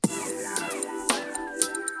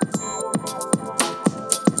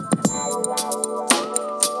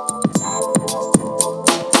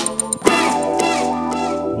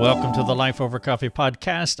welcome to the Life Over Coffee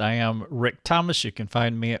podcast. I am Rick Thomas. You can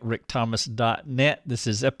find me at rickthomas.net. This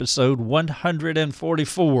is episode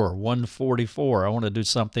 144. 144. I want to do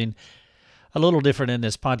something a little different in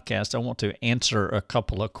this podcast. I want to answer a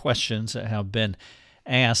couple of questions that have been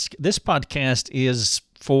asked. This podcast is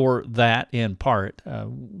for that in part.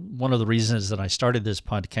 One of the reasons that I started this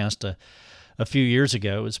podcast a few years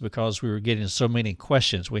ago is because we were getting so many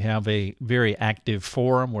questions. We have a very active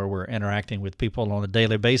forum where we're interacting with people on a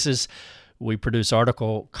daily basis. We produce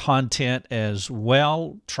article content as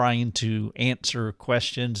well, trying to answer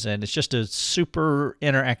questions, and it's just a super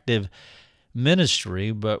interactive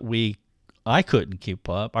ministry, but I couldn't keep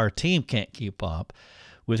up. Our team can't keep up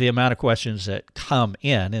with the amount of questions that come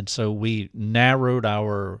in, and so we narrowed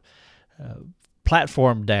our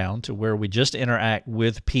platform down to where we just interact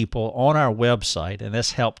with people on our website, and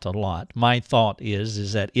that's helped a lot. My thought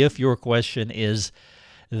is that if your question is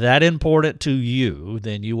that important to you,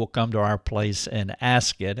 then you will come to our place and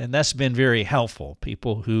ask it, and that's been very helpful.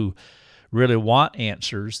 People who really want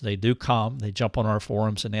answers, they do come, they jump on our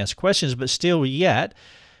forums and ask questions, but still yet,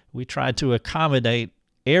 we try to accommodate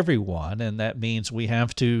everyone, and that means we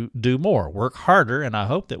have to do more, work harder, and I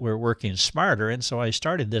hope that we're working smarter. And so I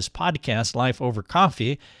started this podcast, Life Over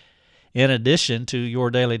Coffee, in addition to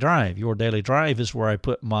Your Daily Drive. Your Daily Drive is where I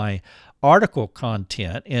put my article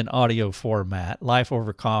content in audio format. Life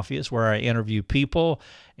Over Coffee is where I interview people,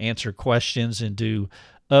 answer questions, and do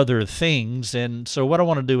other things. And so what I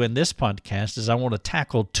want to do in this podcast is I want to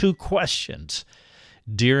tackle two questions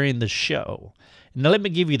during the show. Now, let me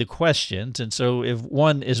give you the questions, and so if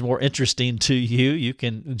one is more interesting to you, you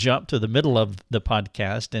can jump to the middle of the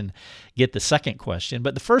podcast and get the second question.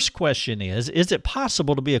 But the first question is it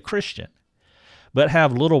possible to be a Christian but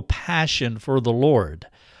have little passion for the Lord?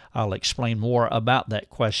 I'll explain more about that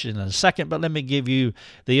question in a second, but let me give you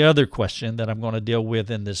the other question that I'm going to deal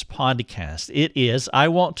with in this podcast. It is, I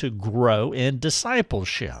want to grow in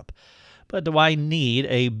discipleship. But do I need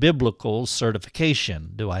a biblical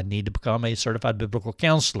certification? Do I need to become a certified biblical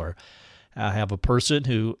counselor? I have a person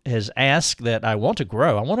who has asked that I want to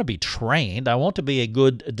grow. I want to be trained. I want to be a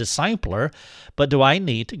good discipler. But do I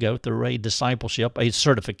need to go through a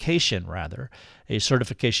certification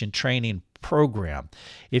training program?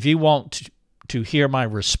 If you want to hear my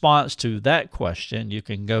response to that question, you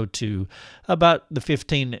can go to about the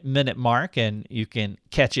 15-minute mark and you can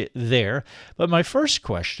catch it there. But my first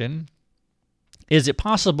question, is it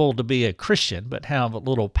possible to be a Christian but have a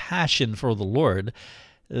little passion for the Lord?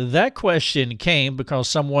 That question came because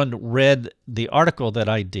someone read the article that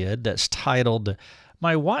I did that's titled,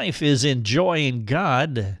 My Wife is Enjoying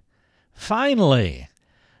God Finally.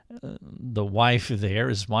 The wife there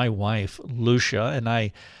is my wife, Lucia, and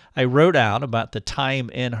I wrote out about the time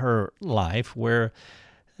in her life where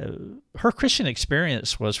her Christian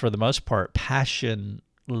experience was, for the most part, passionless.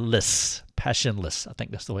 I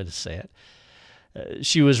think that's the way to say it.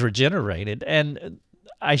 She was regenerated, and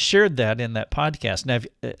I shared that in that podcast,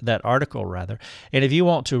 that article rather. And if you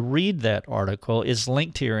want to read that article, it's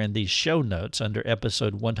linked here in these show notes under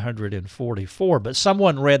episode 144. But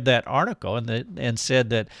someone read that article and said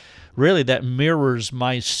that really that mirrors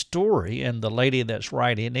my story. And the lady that's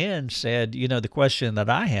writing in said, the question that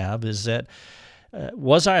I have is that,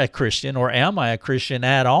 was I a Christian or am I a Christian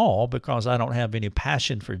at all because I don't have any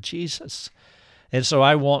passion for Jesus? And so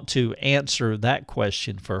I want to answer that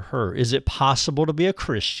question for her. Is it possible to be a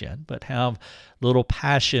Christian but have little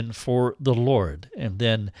passion for the Lord? And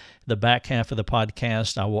then the back half of the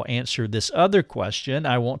podcast, I will answer this other question.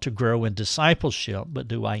 I want to grow in discipleship, but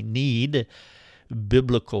do I need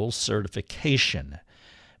biblical certification?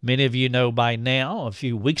 Many of you know by now, a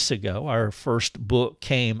few weeks ago, our first book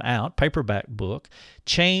came out, paperback book,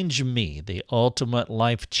 Change Me, the Ultimate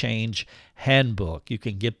Life Change Handbook. You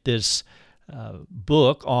can get this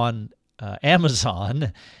book on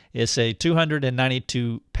Amazon. It's a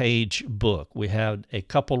 292-page book. We have a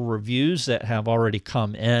couple reviews that have already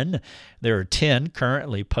come in. There are 10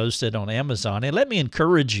 currently posted on Amazon. And let me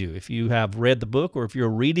encourage you, if you have read the book or if you're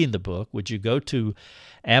reading the book, would you go to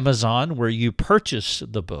Amazon where you purchase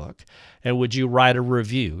the book and would you write a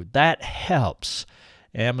review? That helps.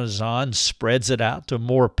 Amazon spreads it out to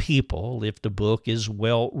more people if the book is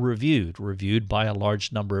well reviewed by a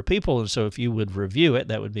large number of people. And so if you would review it,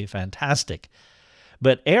 that would be fantastic.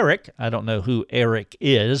 But Eric, I don't know who Eric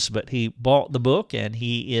is, but he bought the book and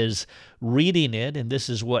he is reading it, and this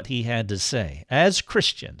is what he had to say. As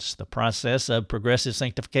Christians, the process of progressive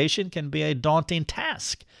sanctification can be a daunting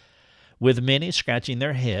task, with many scratching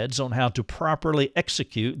their heads on how to properly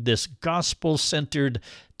execute this gospel-centered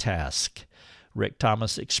task. Rick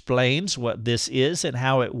Thomas explains what this is and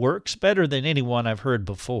how it works better than anyone I've heard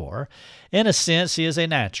before. In a sense, he is a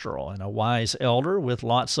natural and a wise elder with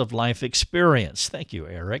lots of life experience. Thank you,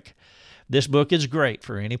 Eric. This book is great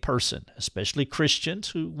for any person, especially Christians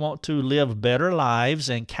who want to live better lives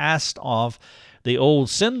and cast off the old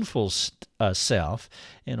sinful self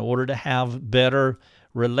in order to have better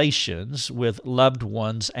relations with loved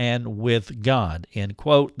ones and with God. End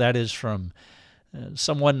quote. That is from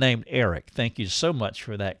someone named Eric. Thank you so much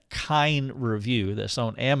for that kind review that's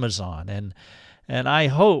on Amazon. And I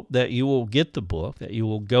hope that you will get the book, that you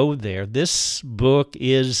will go there. This book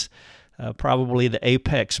is probably the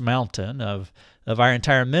apex mountain of our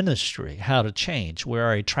entire ministry, How to Change. We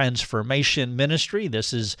are a transformation ministry.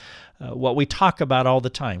 This is what we talk about all the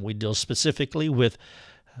time. We deal specifically with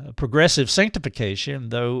progressive sanctification,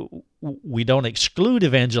 though we don't exclude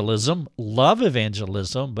evangelism, love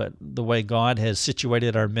evangelism, but the way God has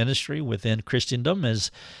situated our ministry within Christendom is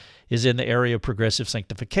in the area of progressive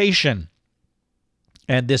sanctification.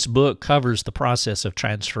 And this book covers the process of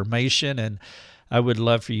transformation, and I would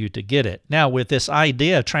love for you to get it. Now, with this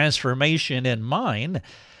idea of transformation in mind,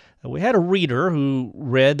 we had a reader who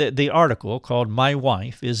read the article called My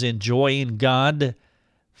Wife is Enjoying God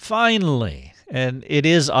Finally. And it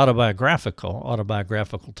is autobiographical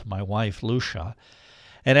to my wife, Lucia.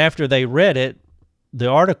 And after they read it, the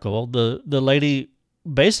article, the lady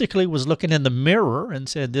basically was looking in the mirror and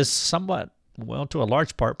said, this somewhat, well, to a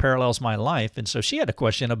large part, parallels my life. And so she had a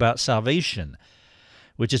question about salvation,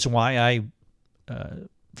 which is why I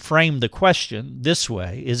framed the question this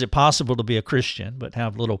way. Is it possible to be a Christian but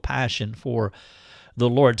have little passion for the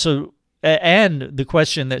Lord? So, and the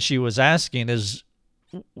question that she was asking is,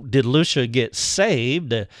 did Lucia get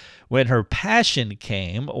saved when her passion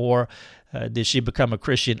came, or did she become a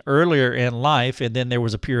Christian earlier in life, and then there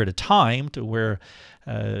was a period of time to where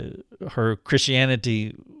her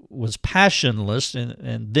Christianity was passionless,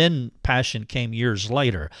 and then passion came years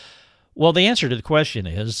later? Well, the answer to the question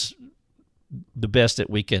is the best that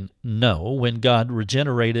we can know. When God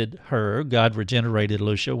regenerated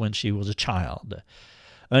Lucia when she was a child,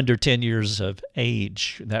 under 10 years of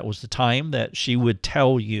age. That was the time that she would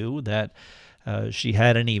tell you that she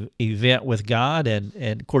had an event with God,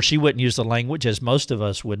 and of course she wouldn't use the language, as most of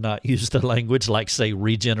us would not use the language, like, say,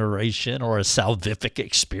 regeneration or a salvific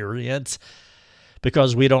experience,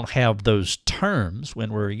 because we don't have those terms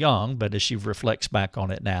when we're young. But as she reflects back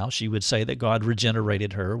on it now, she would say that God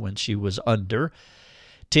regenerated her when she was under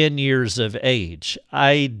 10 years of age.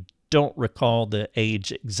 I don't recall the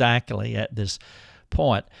age exactly at this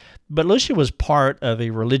point, but Lucia was part of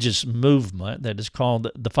a religious movement that is called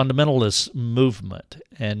the Fundamentalist movement.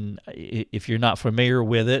 And if you're not familiar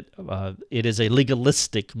with it, it is a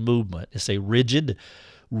legalistic movement. It's a rigid,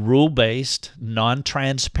 rule-based,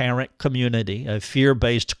 non-transparent community, a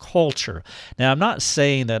fear-based culture. Now, I'm not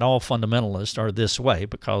saying that all fundamentalists are this way,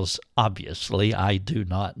 because obviously I do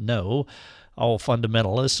not know all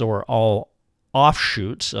fundamentalists or all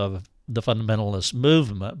offshoots of the fundamentalist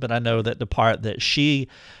movement, but I know that the part that she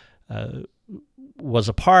was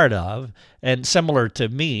a part of, and similar to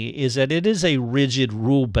me, is that it is a rigid,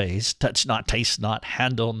 rule-based, touch not, taste not,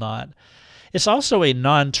 handle not. It's also a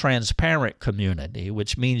non-transparent community,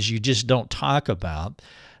 which means you just don't talk about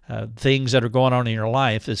things that are going on in your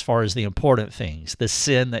life as far as the important things, the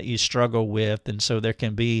sin that you struggle with. And so there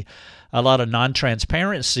can be a lot of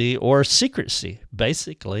non-transparency or secrecy,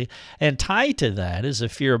 basically. And tied to that is a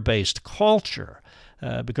fear-based culture,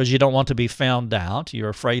 because you don't want to be found out. You're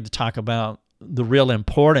afraid to talk about the real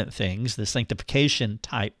important things, the sanctification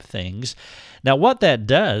type things. Now, what that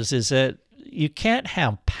does is that you can't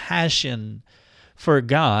have passion for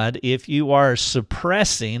God if you are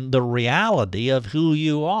suppressing the reality of who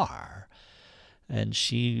you are. And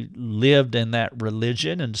she lived in that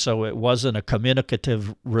religion, and so it wasn't a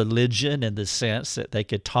communicative religion in the sense that they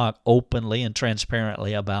could talk openly and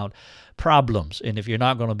transparently about problems. And if you're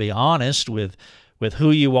not going to be honest with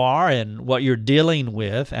who you are and what you're dealing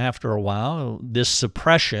with, after a while, this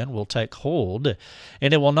suppression will take hold.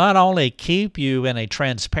 And it will not only keep you in a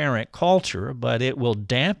transparent culture, but it will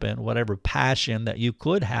dampen whatever passion that you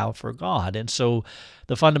could have for God. And so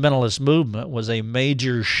the fundamentalist movement was a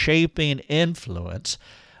major shaping influence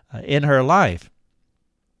in her life.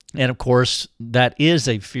 And of course, that is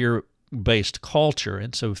a fear-based culture.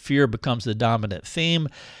 And so fear becomes the dominant theme.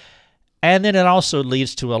 And then it also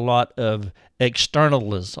leads to a lot of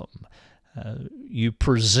externalism. You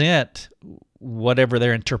present whatever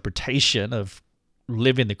their interpretation of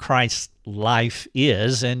living the Christ life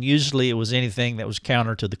is, and usually it was anything that was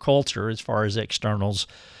counter to the culture as far as externals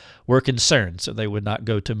were concerned. So they would not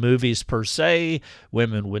go to movies per se,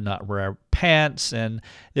 women would not wear pants, and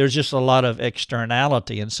there's just a lot of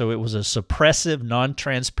externality. And so it was a suppressive,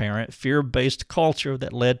 non-transparent, fear-based culture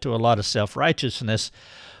that led to a lot of self-righteousness.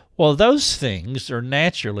 Well, those things are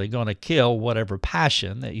naturally going to kill whatever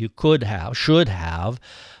passion that you could have, should have,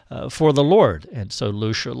 for the Lord. And so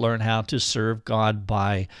Lucia learned how to serve God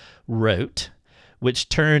by rote, which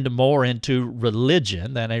turned more into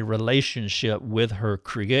religion than a relationship with her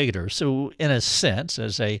Creator. So in a sense,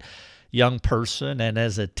 as a young person and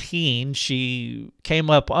as a teen, she came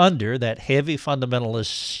up under that heavy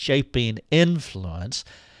fundamentalist shaping influence.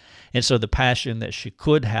 And so the passion that she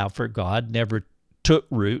could have for God never took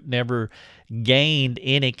root, never gained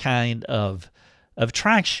any kind of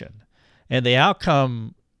traction. And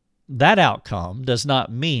that outcome does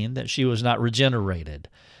not mean that she was not regenerated.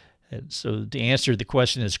 And so the answer to the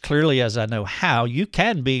question is, clearly as I know how, you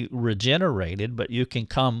can be regenerated, but you can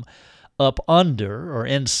come up under or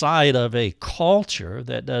inside of a culture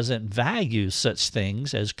that doesn't value such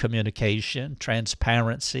things as communication,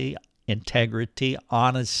 transparency, integrity,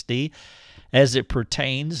 honesty. As it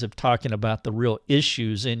pertains of talking about the real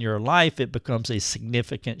issues in your life, it becomes a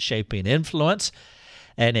significant shaping influence.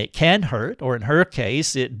 And it can hurt, or in her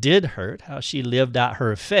case, it did hurt, how she lived out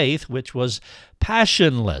her faith, which was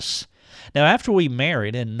passionless. Now, after we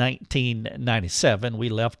married in 1997, we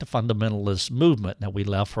left the fundamentalist movement. Now, we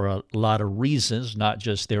left for a lot of reasons, not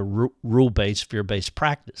just their rule-based, fear-based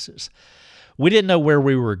practices. We didn't know where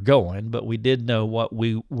we were going, but we did know what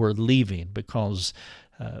we were leaving, because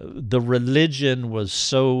the religion was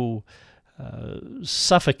so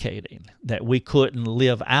suffocating that we couldn't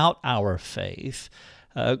live out our faith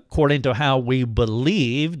according to how we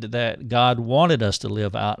believed that God wanted us to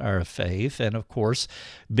live out our faith. And of course,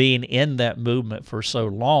 being in that movement for so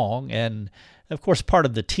long, and of course part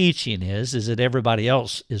of the teaching is that everybody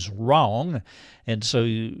else is wrong, and so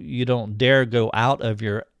you don't dare go out of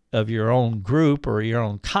your own group or your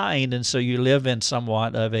own kind, and so you live in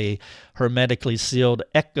somewhat of a hermetically sealed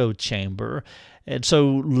echo chamber. And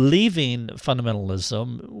so leaving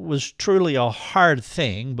fundamentalism was truly a hard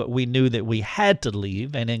thing, but we knew that we had to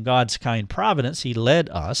leave, and in God's kind providence, He led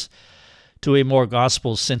us to a more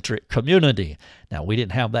gospel-centric community. Now, we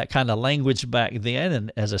didn't have that kind of language back then,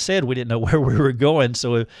 and as I said, we didn't know where we were going,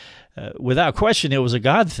 so without question, it was a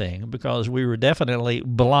God thing, because we were definitely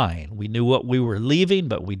blind. We knew what we were leaving,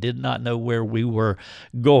 but we did not know where we were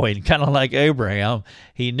going. Kind of like Abraham,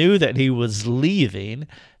 he knew that he was leaving,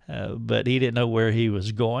 but he didn't know where he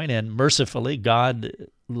was going. And mercifully, God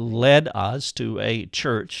led us to a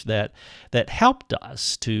church that helped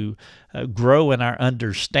us to grow in our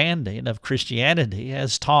understanding of Christianity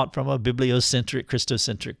as taught from a bibliocentric,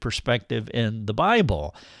 Christocentric perspective in the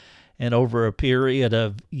Bible. And over a period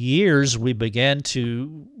of years, we began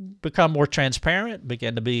to become more transparent,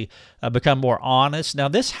 began to become more honest. Now,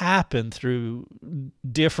 this happened through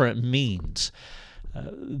different means.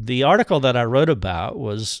 The article that I wrote about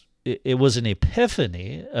was an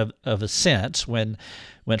epiphany of a sense when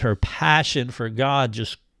her passion for God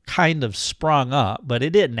just kind of sprung up, but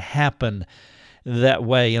it didn't happen that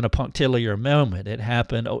way in a punctiliar moment.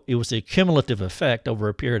 It was a cumulative effect over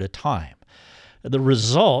a period of time. The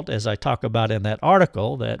result, as I talk about in that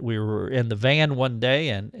article, that we were in the van one day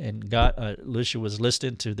and Lucia was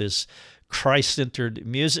listening to this Christ-centered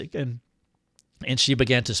music, and she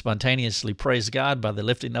began to spontaneously praise God by the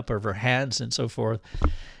lifting up of her hands and so forth.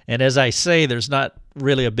 And as I say, there's not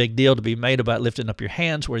really a big deal to be made about lifting up your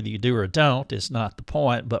hands, whether you do or don't. It's not the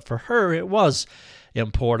point. But for her, it was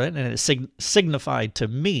important, and it signified to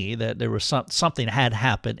me that there was something had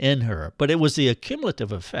happened in her. But it was the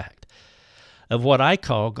accumulative effect of what I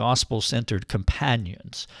call gospel-centered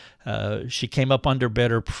companions. She came up under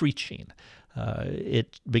better preaching.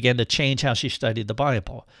 It began to change how she studied the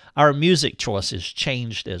Bible. Our music choices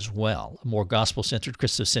changed as well, more gospel-centered,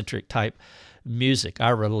 Christocentric type music.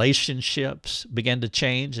 Our relationships began to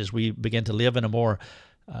change as we began to live in a more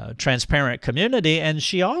transparent community. And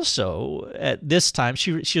she also, at this time,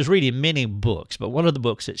 she was reading many books, but one of the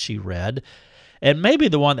books that she read, and maybe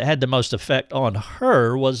the one that had the most effect on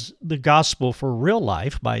her, was The Gospel for Real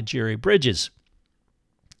Life by Jerry Bridges.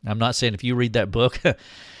 I'm not saying if you read that book,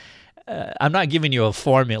 I'm not giving you a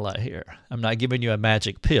formula here. I'm not giving you a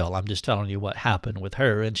magic pill. I'm just telling you what happened with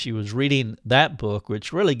her. And she was reading that book,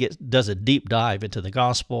 which really does a deep dive into the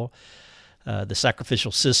gospel, the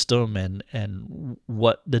sacrificial system, and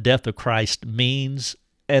what the death of Christ means.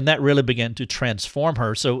 And that really began to transform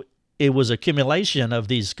her. So it was accumulation of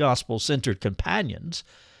these gospel-centered companions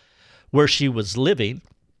where she was living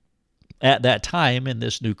at that time in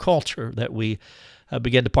this new culture that we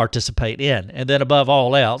began to participate in. And then above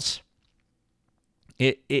all else,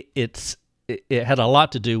 it had a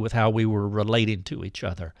lot to do with how we were relating to each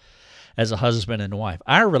other as a husband and wife.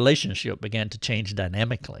 Our relationship began to change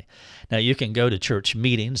dynamically. Now, you can go to church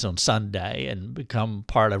meetings on Sunday and become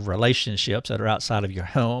part of relationships that are outside of your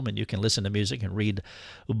home, and you can listen to music and read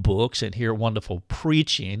books and hear wonderful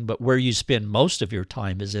preaching, but where you spend most of your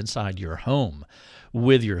time is inside your home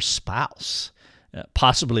with your spouse,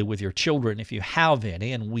 possibly with your children if you have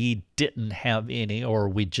any, and we didn't have any, or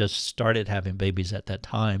we just started having babies at that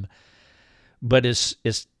time. But it's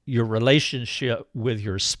your relationship with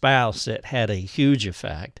your spouse that had a huge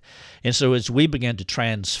effect. And so as we began to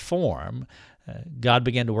transform, God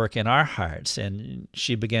began to work in our hearts, and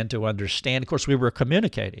she began to understand. Of course, we were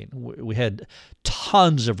communicating. We had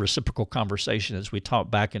tons of reciprocal conversation as we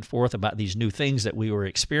talked back and forth about these new things that we were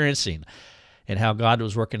experiencing and how God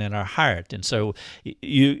was working in our heart. And so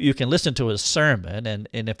you can listen to a sermon, and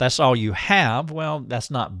if that's all you have, well,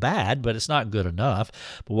 that's not bad, but it's not good enough.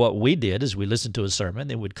 But what we did is we listened to a sermon,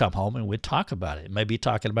 then we'd come home and we'd talk about it. Maybe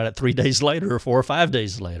talking about it 3 days later or 4 or 5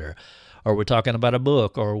 days later. Or we're talking about a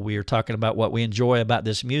book, or we're talking about what we enjoy about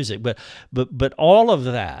this music. But all of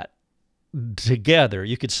that together,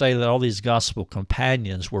 you could say that all these gospel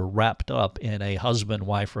companions were wrapped up in a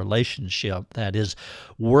husband-wife relationship that is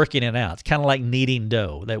working it out. It's kind of like kneading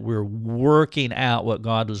dough, that we're working out what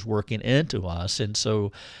God was working into us. And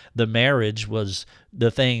so the marriage was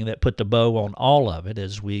the thing that put the bow on all of it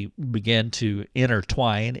as we began to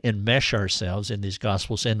intertwine and mesh ourselves in these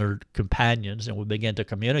gospel-centered companions, and we began to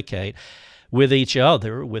communicate with each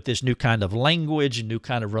other with this new kind of language, new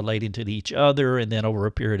kind of relating to each other. And then over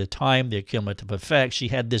a period of time, the cumulative effect, she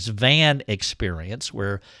had this van experience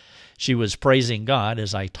where she was praising God,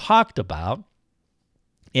 as I talked about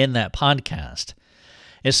in that podcast.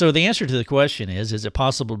 And so the answer to the question is it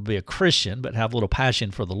possible to be a Christian but have a little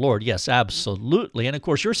passion for the Lord? Yes, absolutely. And of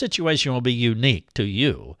course, your situation will be unique to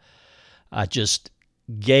you. I just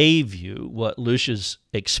gave you what Lucia's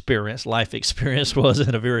life experience was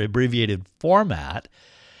in a very abbreviated format.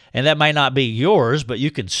 And that might not be yours, but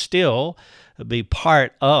you can still be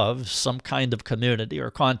part of some kind of community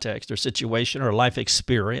or context or situation or life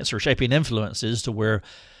experience or shaping influences to where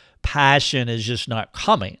passion is just not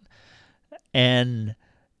coming. And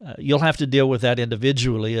you'll have to deal with that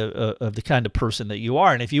individually of the kind of person that you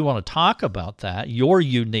are. And if you want to talk about that, your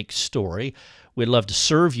unique story, we'd love to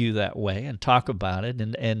serve you that way and talk about it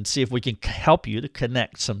and see if we can help you to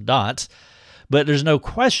connect some dots. But there's no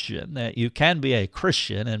question that you can be a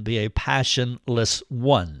Christian and be a passionless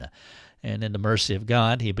one. And in the mercy of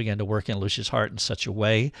God, he began to work in Lucia's heart in such a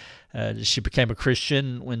way. She became a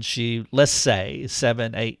Christian when she, let's say,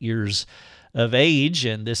 7, 8 years of age.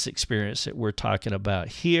 And this experience that we're talking about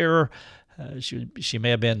here, she may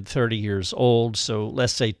have been 30 years old, so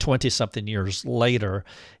let's say 20-something years later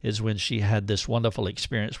is when she had this wonderful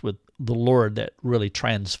experience with the Lord that really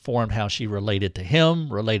transformed how she related to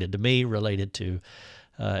him, related to me, related to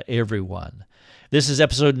everyone. This is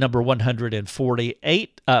episode number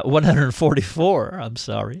 144, I'm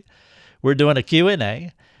sorry. We're doing a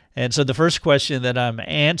Q&A. And so the first question that I'm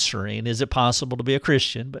answering, is it possible to be a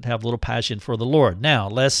Christian but have a little passion for the Lord? Now,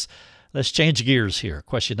 let's change gears here.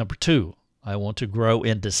 Question number 2. I want to grow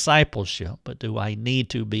in discipleship, but do I need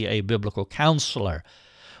to be a biblical counselor?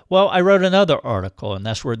 Well, I wrote another article, and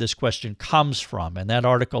that's where this question comes from, and that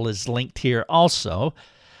article is linked here also.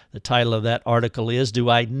 The title of that article is, Do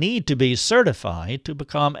I Need to Be Certified to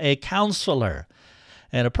Become a Counselor?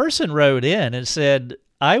 And a person wrote in and said,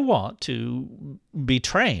 I want to be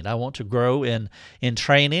trained. I want to grow in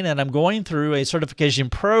training, and I'm going through a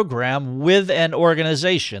certification program with an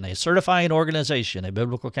organization, a certifying organization, a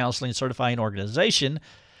biblical counseling certifying organization,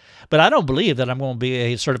 but I don't believe that I'm going to be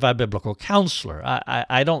a certified biblical counselor.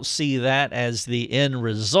 I don't see that as the end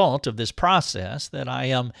result of this process that I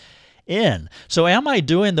am in. So am I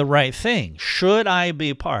doing the right thing? Should I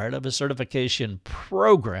be part of a certification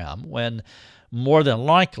program when more than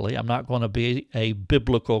likely, I'm not going to be a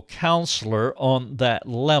biblical counselor on that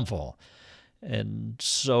level? And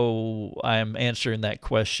so I'm answering that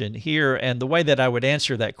question here. And the way that I would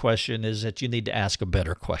answer that question is that you need to ask a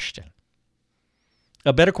better question.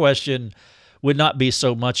 A better question would not be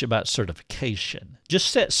so much about certification. Just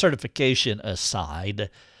set certification aside.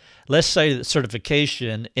 Let's say that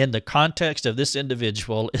certification in the context of this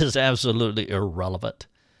individual is absolutely irrelevant.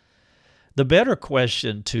 The better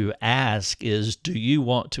question to ask is, do you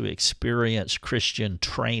want to experience Christian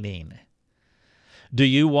training? Do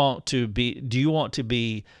you want to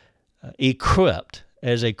be equipped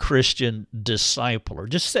as a Christian discipler?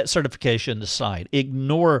 Just set certification aside.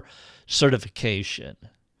 Ignore certification.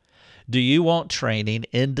 Do you want training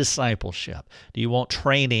in discipleship? Do you want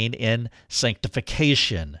training in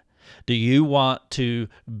sanctification? Do you want to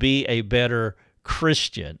be a better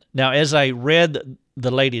Christian? Now, as I read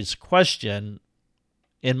the lady's question,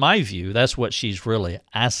 in my view, that's what she's really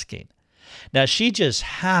asking. Now, she just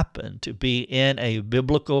happened to be in a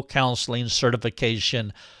biblical counseling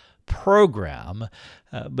certification program,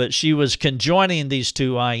 but she was conjoining these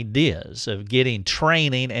two ideas of getting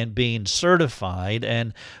training and being certified,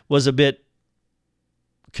 and was a bit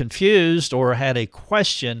confused or had a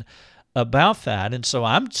question about that. And so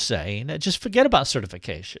I'm saying, just forget about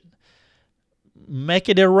certification. Make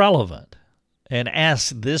it irrelevant and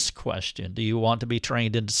ask this question. Do you want to be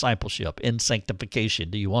trained in discipleship, in sanctification?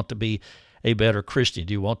 Do you want to be a better Christian?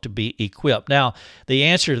 Do you want to be equipped? Now, the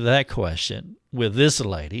answer to that question with this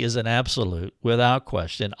lady is an absolute, without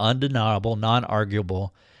question, undeniable,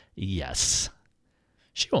 non-arguable yes.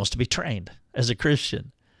 She wants to be trained as a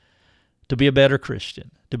Christian, to be a better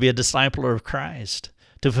Christian, to be a discipler of Christ,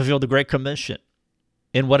 to fulfill the Great Commission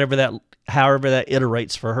in however that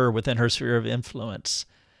iterates for her within her sphere of influence.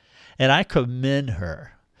 And I commend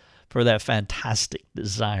her for that fantastic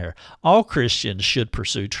desire. All Christians should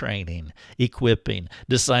pursue training, equipping,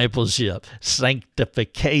 discipleship,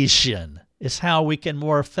 sanctification. It's how we can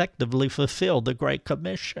more effectively fulfill the Great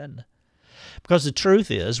Commission. Because the truth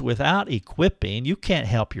is, without equipping, you can't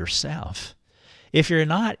help yourself. If you're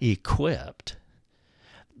not equipped,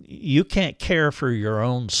 you can't care for your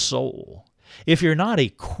own soul. If you're not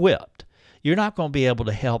equipped, you're not going to be able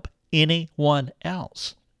to help anyone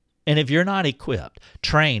else. And if you're not equipped,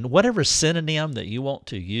 trained, whatever synonym that you want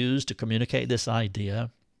to use to communicate this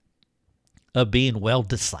idea of being well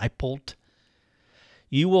discipled,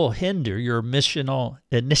 you will hinder your missional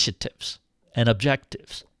initiatives and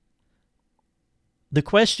objectives. The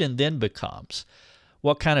question then becomes,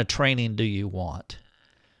 what kind of training do you want?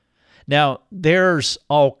 Now, there's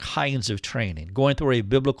all kinds of training. Going through a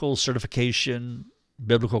biblical certification,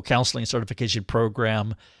 biblical counseling certification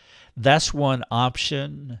program, that's one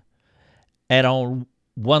option. And on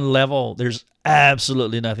one level, there's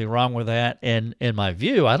absolutely nothing wrong with that. And in my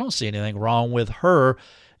view, I don't see anything wrong with her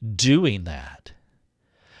doing that.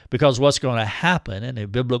 Because what's going to happen in a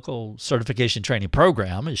biblical certification training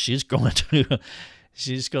program is she's going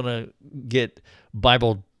to get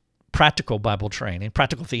practical Bible training,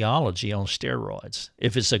 practical theology on steroids,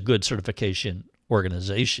 if it's a good certification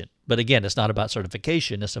organization. But again, it's not about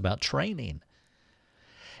certification, it's about training.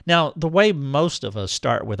 Now, the way most of us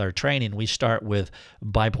start with our training, we start with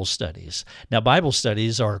Bible studies. Now, Bible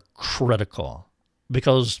studies are critical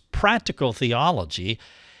because practical theology,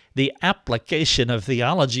 the application of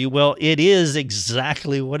theology, well, it is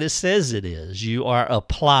exactly what it says it is. You are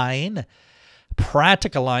applying,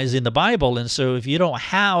 practicalizing the Bible. And so if you don't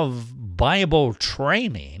have Bible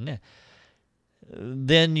training,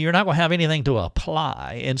 then you're not going to have anything to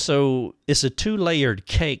apply. And so it's a two-layered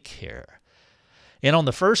cake here. And on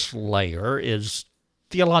the first layer is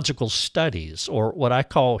theological studies, or what I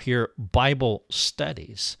call here Bible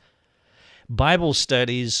studies. Bible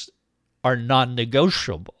studies are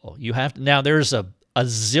non-negotiable. Now there's a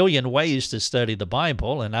zillion ways to study the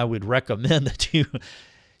Bible, and I would recommend that you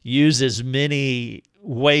use as many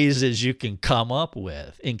ways as you can come up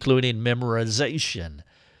with, including memorization,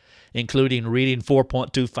 including reading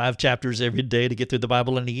 4.25 chapters every day to get through the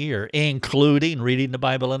Bible in a year, including reading the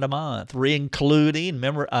Bible in a month, including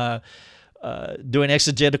doing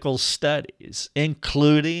exegetical studies,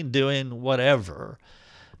 including doing whatever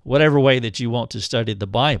way that you want to study the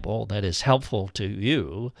Bible that is helpful to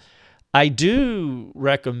you. I do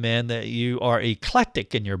recommend that you are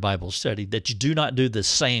eclectic in your Bible study, that you do not do the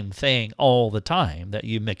same thing all the time, that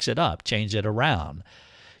you mix it up, change it around.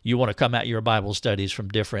 You want to come at your Bible studies from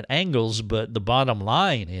different angles, but the bottom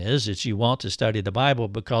line is that you want to study the Bible,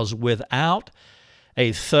 because without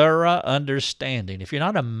a thorough understanding, if you're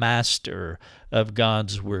not a master of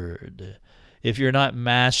God's Word, if you're not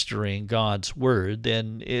mastering God's Word,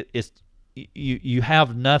 then you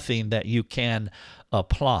have nothing that you can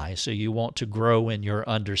apply. So you want to grow in your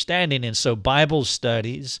understanding. And so Bible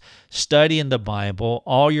studies, studying the Bible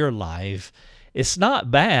all your life, it's not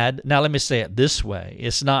bad. Now, let me say it this way.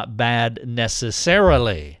 It's not bad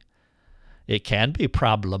necessarily. It can be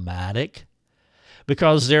problematic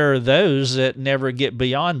because there are those that never get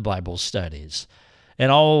beyond Bible studies. And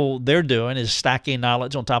all they're doing is stacking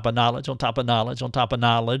knowledge on top of knowledge on top of knowledge on top of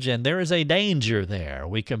knowledge. And there is a danger there.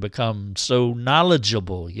 We can become so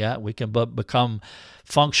knowledgeable, we can become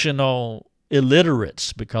functional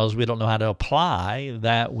illiterates because we don't know how to apply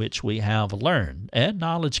that which we have learned. And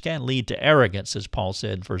knowledge can lead to arrogance, as Paul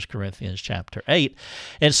said in 1 Corinthians chapter 8.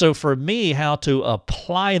 And so for me, how to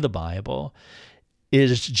apply the Bible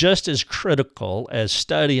is just as critical as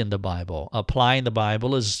studying the Bible. Applying the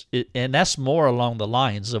Bible and that's more along the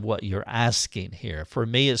lines of what you're asking here. For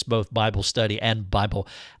me, it's both Bible study and Bible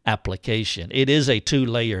application. It is a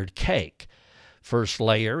two-layered cake. First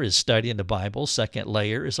layer is studying the Bible. Second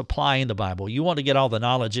layer is applying the Bible. You want to get all the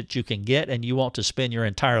knowledge that you can get, and you want to spend your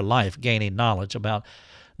entire life gaining knowledge about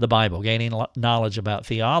the Bible, gaining knowledge about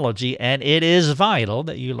theology, and it is vital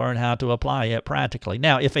that you learn how to apply it practically.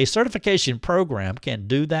 Now, if a certification program can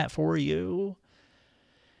do that for you,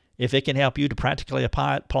 if it can help you to practically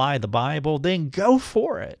apply the Bible, then go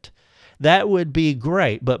for it. That would be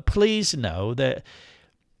great. But please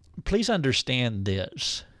understand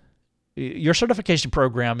this. Your certification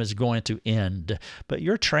program is going to end, but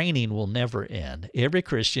your training will never end. Every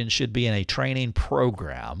Christian should be in a training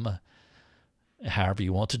program. However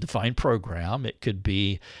you want to define program. It could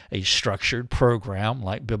be a structured program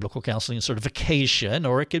like biblical counseling certification,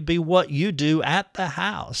 or it could be what you do at the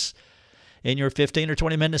house in your 15 or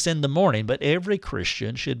 20 minutes in the morning. But every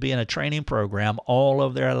Christian should be in a training program all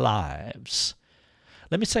of their lives.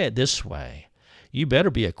 Let me say it this way. You better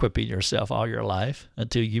be equipping yourself all your life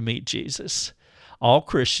until you meet Jesus. All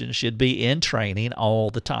Christians should be in training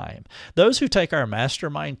all the time. Those who take our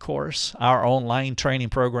mastermind course, our online training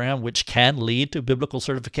program, which can lead to biblical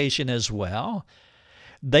certification as well,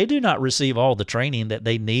 they do not receive all the training that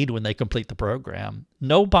they need when they complete the program.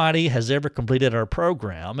 Nobody has ever completed our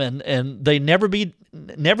program, and they never need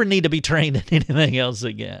to be trained in anything else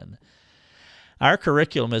again. Our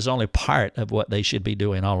curriculum is only part of what they should be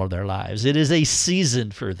doing all of their lives. It is a season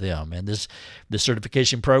for them. And the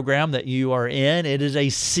certification program that you are in, it is a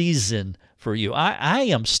season for you. I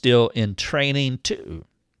am still in training too.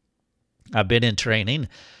 I've been in training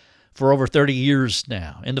for over 30 years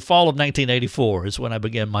now. In the fall of 1984 is when I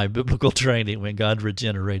began my biblical training, when God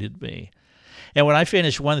regenerated me. And when I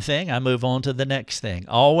finish one thing, I move on to the next thing.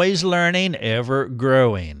 Always learning, ever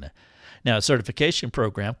growing. Now, a certification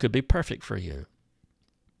program could be perfect for you.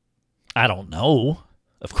 I don't know,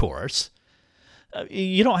 of course.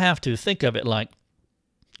 You don't have to think of it like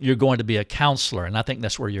you're going to be a counselor, and I think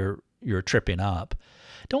that's where you're tripping up.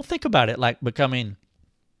 Don't think about it like becoming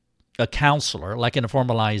a counselor, like in a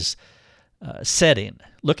formalized setting.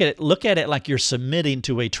 Look at it like you're submitting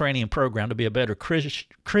to a training program to be a better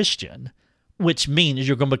Christian, which means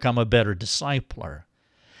you're going to become a better discipler.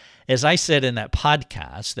 As I said in that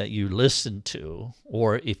podcast that you listened to,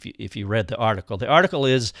 or if you read the article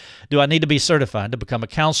is, do I need to be certified to become a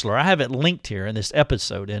counselor? I have it linked here in this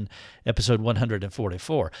episode, in episode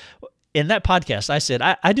 144. In that podcast, I said,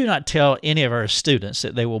 I do not tell any of our students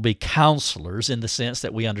that they will be counselors in the sense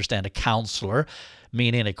that we understand a counselor,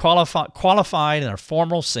 meaning a qualified in a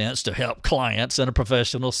formal sense to help clients in a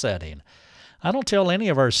professional setting. I don't tell any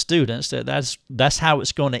of our students that that's how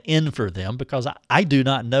it's going to end for them, because I do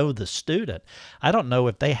not know the student. I don't know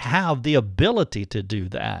if they have the ability to do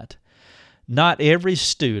that. Not every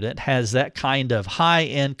student has that kind of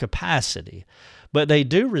high-end capacity, but they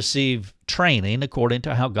do receive training according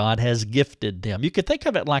to how God has gifted them. You could think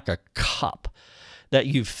of it like a cup that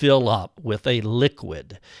you fill up with a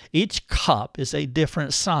liquid. Each cup is a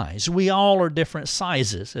different size. We all are different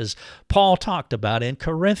sizes. As Paul talked about in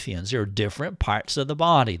Corinthians, there are different parts of the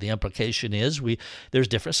body. The implication is there's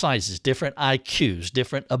different sizes, different IQs,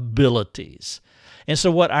 different abilities. And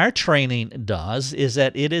so what our training does is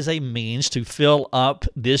that it is a means to fill up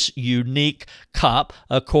this unique cup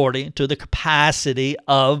according to the capacity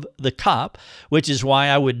of the cup, which is why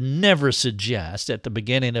I would never suggest at the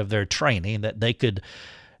beginning of their training that they could,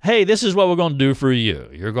 hey, this is what we're going to do for you.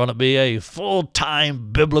 You're going to be a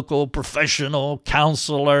full-time biblical professional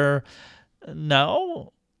counselor.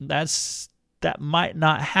 No, that might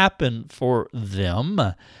not happen for them,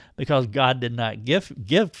 because God did not gift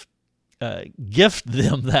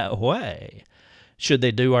them that way. Should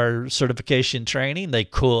they do our certification training? They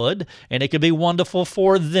could, and it could be wonderful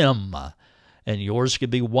for them, and yours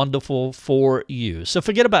could be wonderful for you. So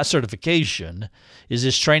forget about certification. Is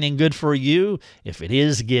this training good for you? If it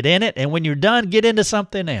is, get in it, and when you're done, get into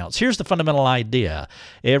something else. Here's the fundamental idea.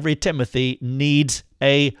 Every Timothy needs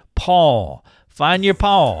a Paul. Find your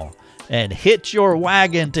Paul and hitch your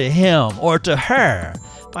wagon to him or to her.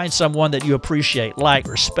 Find someone that you appreciate, like,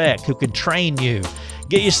 respect, who can train you.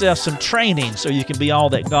 Get yourself some training so you can be all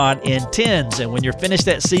that God intends. And when you're finished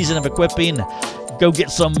that season of equipping, go get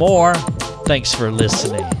some more. Thanks for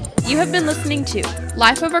listening. You have been listening to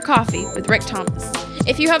Life Over Coffee with Rick Thomas.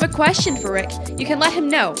 If you have a question for Rick, you can let him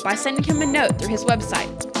know by sending him a note through his website,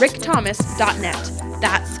 rickthomas.net.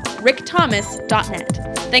 That's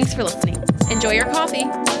rickthomas.net. Thanks for listening. Enjoy your coffee.